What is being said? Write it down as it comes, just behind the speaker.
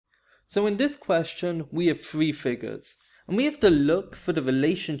So in this question, we have three figures, and we have to look for the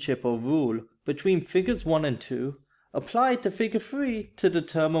relationship or rule between figures 1 and 2 applied to figure 3 to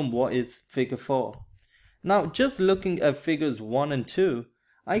determine what is figure 4. Now, just looking at figures 1 and 2,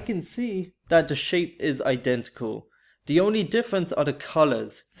 I can see that the shape is identical. The only difference are the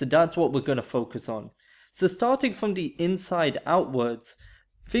colors, so that's what we're going to focus on. So starting from the inside outwards,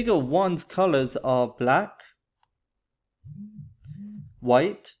 figure 1's colors are black,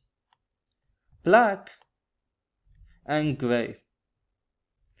 white, black, and grey.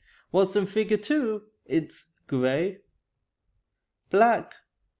 Whilst in figure 2, it's grey, black,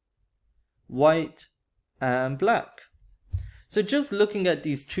 white, and black. So just looking at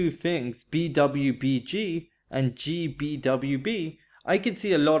these two things, BWBG and GBWB, I can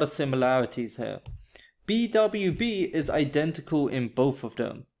see a lot of similarities here. BWB is identical in both of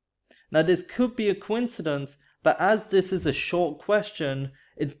them. Now this could be a coincidence, but as this is a short question,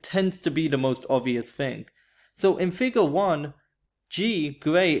 it tends to be the most obvious thing. So in figure 1, G,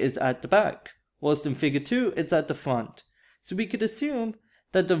 grey, is at the back, whilst in figure 2, it's at the front. So we could assume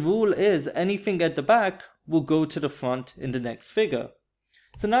that the rule is anything at the back will go to the front in the next figure.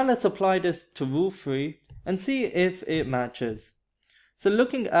 So now let's apply this to rule 3 and see if it matches. So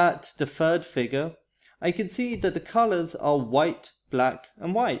looking at the third figure, I can see that the colors are white, black,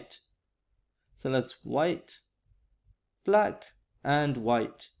 and white. So that's white, black, and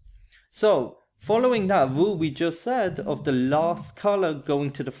white. So following that rule we just said of the last color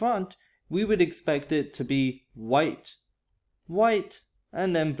going to the front, we would expect it to be white, white,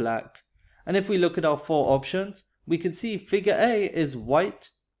 and then black. And if we look at our four options, we can see figure A is white,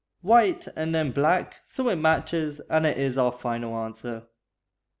 white, and then black, so it matches and it is our final answer.